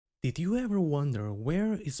Did you ever wonder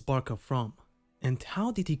where is Barca from? And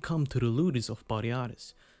how did he come to the Ludus of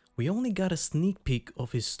Batiatus? We only got a sneak peek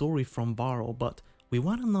of his story from Varro, but we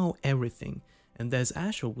want to know everything, and as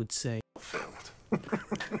Asher would say,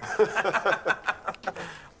 The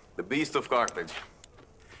beast of Carthage.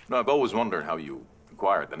 No, I've always wondered how you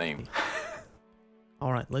acquired the name.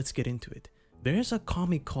 Alright, let's get into it. There's a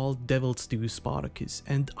comic called Devil's Due Spartacus,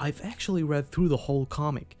 and I've actually read through the whole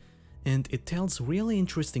comic, and it tells really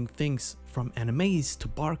interesting things from animes to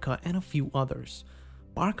Barca and a few others.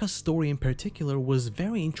 Barca's story in particular was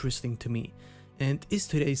very interesting to me, and is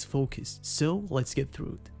today's focus, so let's get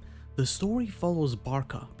through it. The story follows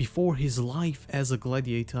Barca before his life as a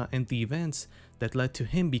gladiator and the events that led to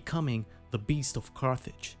him becoming the Beast of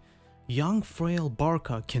Carthage. Young frail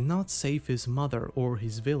Barca cannot save his mother or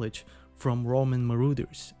his village from Roman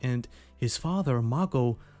marauders, and his father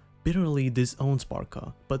Mago bitterly disowns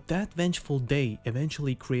Barca, but that vengeful day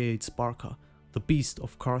eventually creates Barca, the Beast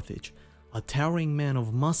of Carthage, a towering man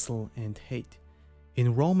of muscle and hate.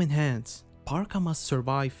 In Roman hands, Barca must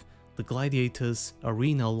survive the gladiator's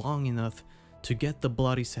arena long enough to get the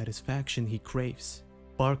bloody satisfaction he craves.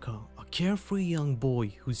 Barca, a carefree young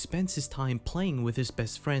boy who spends his time playing with his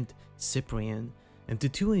best friend Cyprian, and the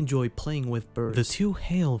two enjoy playing with birds. The two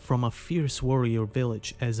hail from a fierce warrior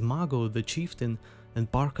village, as Mago the chieftain and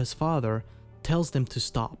Barca's father tells them to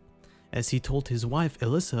stop, as he told his wife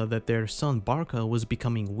Elissa that their son Barca was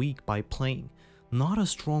becoming weak by playing, not a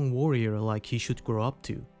strong warrior like he should grow up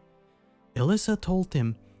to. Elissa told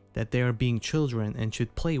him that they are being children and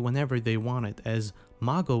should play whenever they wanted, as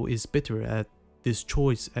Mago is bitter at this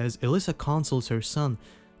choice, as Elissa consoles her son,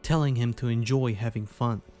 telling him to enjoy having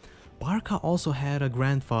fun. Barca also had a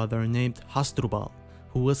grandfather named Hasdrubal,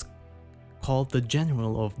 who was called the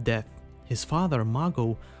General of Death. His father,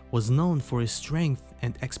 Mago, was known for his strength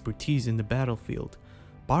and expertise in the battlefield.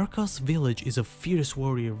 Barca's village is a fierce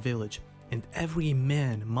warrior village, and every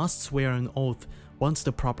man must swear an oath once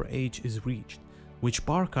the proper age is reached, which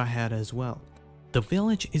Barca had as well. The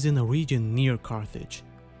village is in a region near Carthage,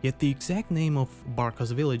 yet the exact name of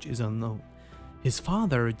Barca's village is unknown. His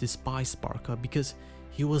father despised Barca because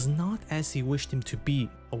he was not as he wished him to be,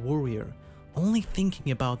 a warrior, only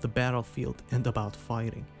thinking about the battlefield and about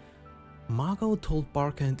fighting. Mago told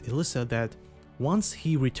Barca and Elissa that once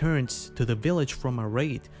he returns to the village from a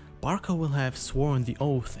raid, Barca will have sworn the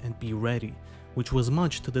oath and be ready, which was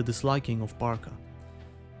much to the disliking of Barca.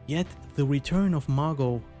 Yet the return of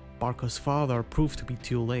Mago, Barca's father, proved to be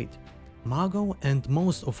too late. Mago, and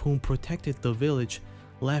most of whom protected the village,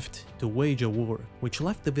 left to wage a war, which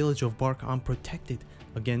left the village of Barca unprotected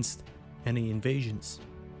against any invasions.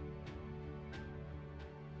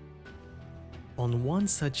 On one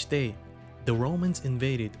such day, the Romans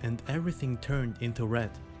invaded and everything turned into red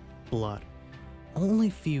blood. Only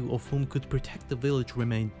few of whom could protect the village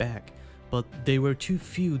remained back, but they were too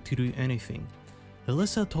few to do anything.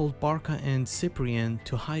 Elissa told Barca and Cyprian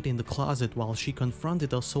to hide in the closet while she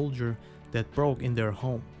confronted a soldier that broke in their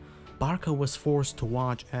home. Barca was forced to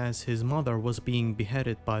watch as his mother was being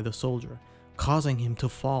beheaded by the soldier, causing him to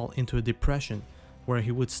fall into a depression where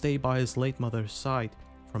he would stay by his late mother's side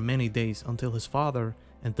for many days until his father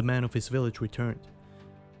and the man of his village returned.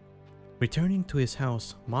 Returning to his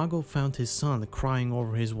house, Mago found his son crying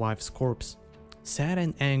over his wife's corpse. Sad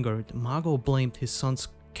and angered, Mago blamed his son's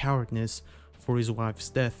cowardness for his wife's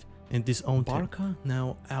death and disowned him. Barca,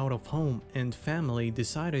 now out of home and family,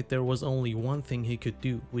 decided there was only one thing he could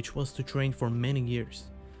do, which was to train for many years.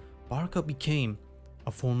 Barca became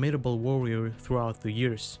a formidable warrior throughout the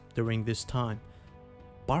years during this time.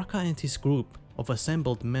 Barca and his group of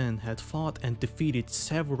assembled men had fought and defeated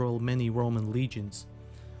many Roman legions.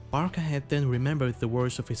 Barca had then remembered the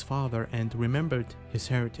words of his father and remembered his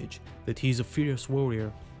heritage, that he is a fierce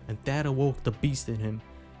warrior, and that awoke the beast in him,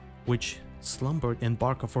 which slumbered in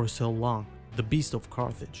Barca for so long, the Beast of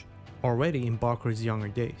Carthage, already in Barca's younger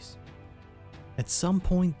days. At some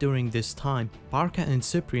point during this time, Barca and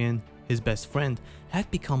Cyprian, his best friend, had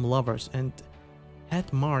become lovers and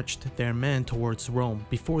had marched their men towards Rome.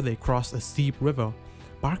 Before they crossed a steep river,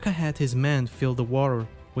 Barca had his men fill the water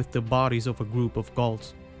with the bodies of a group of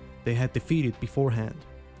Gauls they had defeated beforehand.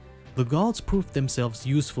 The Gauls proved themselves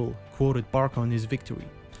useful, quoted Barca on his victory.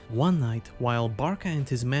 One night, while Barca and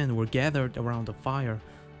his men were gathered around a fire,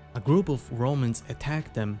 a group of Romans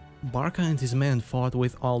attacked them. Barca and his men fought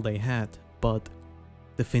with all they had, but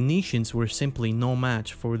the Phoenicians were simply no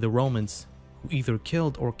match for the Romans, who either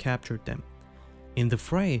killed or captured them. In the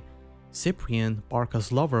fray, Cyprian,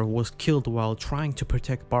 Barca's lover, was killed while trying to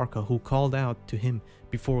protect Barca, who called out to him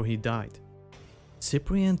before he died.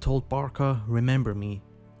 Cyprian told Barca, "Remember me.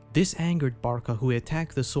 This angered Barca, who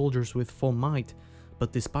attacked the soldiers with full might,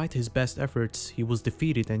 but despite his best efforts, he was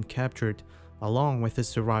defeated and captured along with his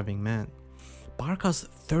surviving men. Barca's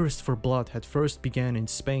thirst for blood had first begun in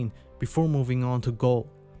Spain before moving on to Gaul.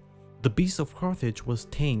 The beast of Carthage was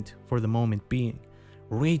tamed for the moment being.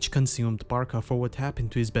 Rage consumed Barca for what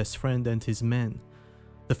happened to his best friend and his men.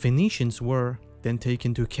 The Phoenicians were then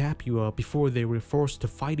taken to Capua before they were forced to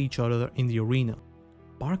fight each other in the arena.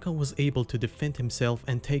 Barca was able to defend himself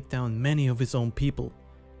and take down many of his own people,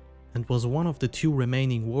 and was one of the 2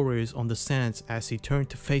 remaining warriors on the sands as he turned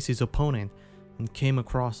to face his opponent and came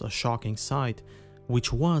across a shocking sight,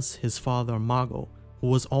 which was his father Mago, who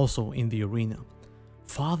was also in the arena.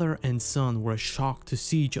 Father and son were shocked to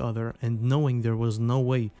see each other, and knowing there was no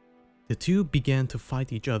way, the 2 began to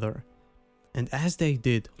fight each other. And as they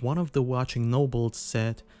did, one of the watching nobles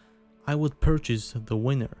said, "I would purchase the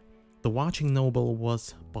winner." The watching noble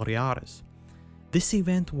was Batiatus. This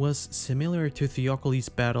event was similar to Theocles'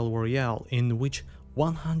 Battle Royale, in which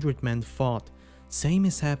 100 men fought. Same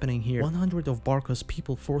is happening here, 100 of Barca's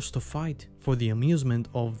people forced to fight for the amusement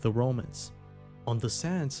of the Romans. On the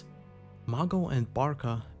sands, Mago and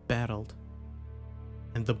Barca battled,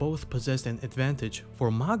 and the both possessed an advantage.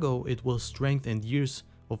 For Mago, it was strength and years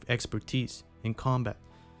of expertise in combat.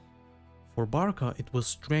 For Barca, it was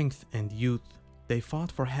strength and youth. They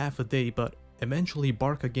fought for half a day, but eventually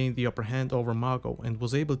Barca gained the upper hand over Mago and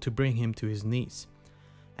was able to bring him to his knees.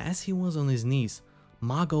 As he was on his knees,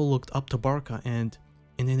 Mago looked up to Barca and,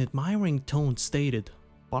 in an admiring tone, stated,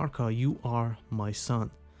 "Barca, you are my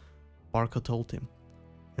son." Barca told him,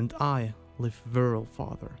 "And I live virile,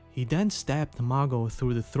 father." He then stabbed Mago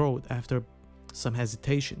through the throat after some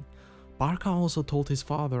hesitation. Barca also told his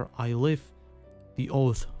father, "I live the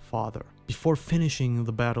oath, father," before finishing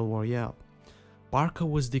the battle royale. Barca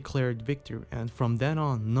was declared victor and from then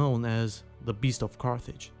on known as the Beast of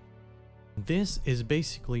Carthage. This is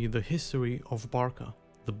basically the history of Barca,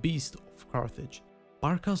 the Beast of Carthage.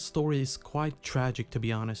 Barca's story is quite tragic, to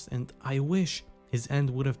be honest, and I wish his end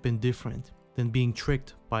would have been different than being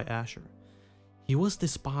tricked by Asher. He was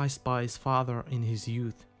despised by his father in his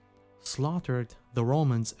youth, slaughtered the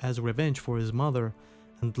Romans as revenge for his mother,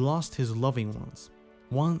 and lost his loving ones,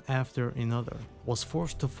 one after another, was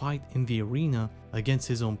forced to fight in the arena against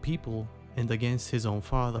his own people and against his own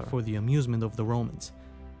father for the amusement of the Romans.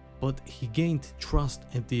 But he gained trust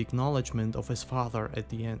and the acknowledgement of his father at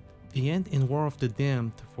the end. The end in War of the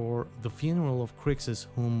Damned for the funeral of Crixus,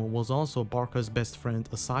 whom was also Barca's best friend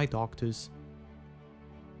aside Octus.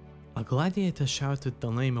 A gladiator shouted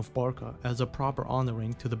the name of Barca as a proper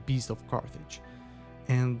honoring to the Beast of Carthage,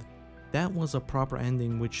 and that was a proper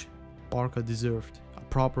ending which Barca deserved, a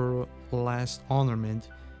proper last honorment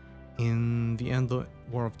in the end of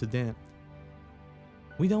War of the Damned.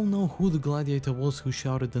 We don't know who the gladiator was who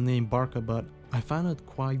shouted the name Barca, but I found it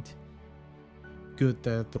quite good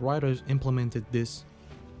that the writers implemented this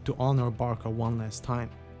to honor Barca one last time,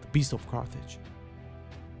 the Beast of Carthage.